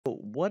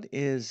what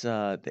is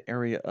the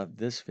area of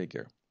this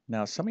figure?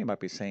 Now, some of you might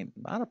be saying,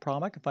 not a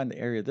problem, I can find the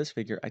area of this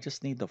figure, I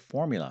just need the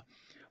formula.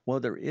 Well,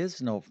 there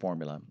is no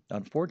formula.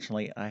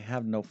 Unfortunately, I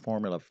have no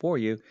formula for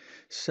you.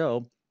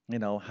 So,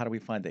 how do we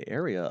find the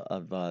area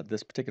of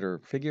this particular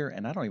figure?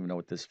 And I don't even know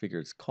what this figure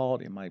is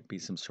called. It might be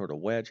some sort of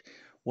wedge.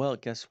 Well,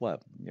 guess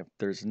what? If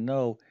there's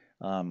no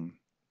um,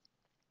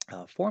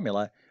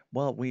 formula,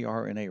 well, we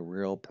are in a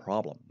real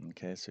problem.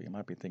 Okay, so you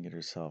might be thinking to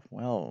yourself,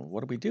 well,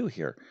 what do we do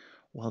here?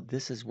 Well,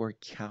 this is where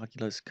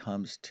calculus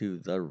comes to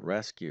the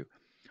rescue.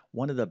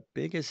 One of the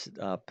biggest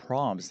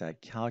problems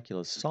that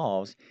calculus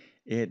solves,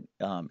 it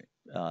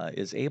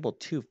is able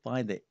to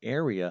find the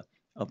area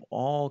of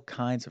all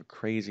kinds of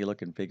crazy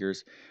looking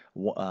figures,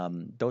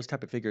 those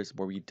type of figures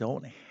where we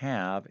don't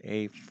have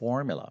a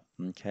formula.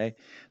 Okay,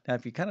 now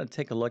if you kind of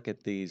take a look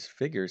at these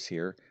figures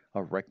here,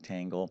 a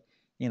rectangle,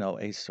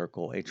 a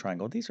circle, a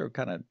triangle, these are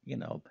kind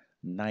of,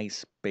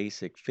 nice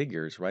basic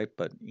figures, right?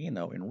 But,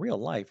 in real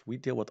life, we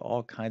deal with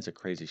all kinds of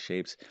crazy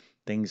shapes.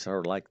 Things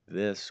are like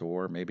this,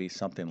 or maybe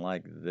something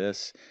like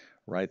this,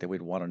 right? That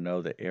we'd want to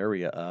know the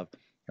area of.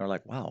 You're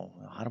like, wow,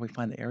 how do we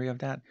find the area of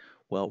that?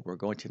 Well, we're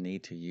going to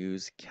need to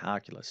use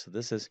calculus. So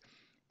this is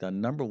the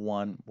number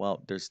one.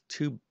 Well, there's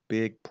two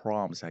big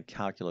problems that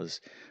calculus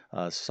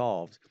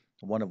solves,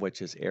 one of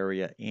which is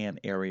area and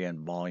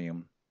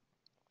volume.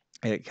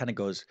 It kind of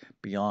goes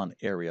beyond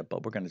area,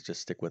 but we're going to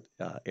just stick with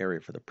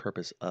area for the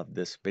purpose of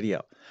this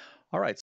video. All right,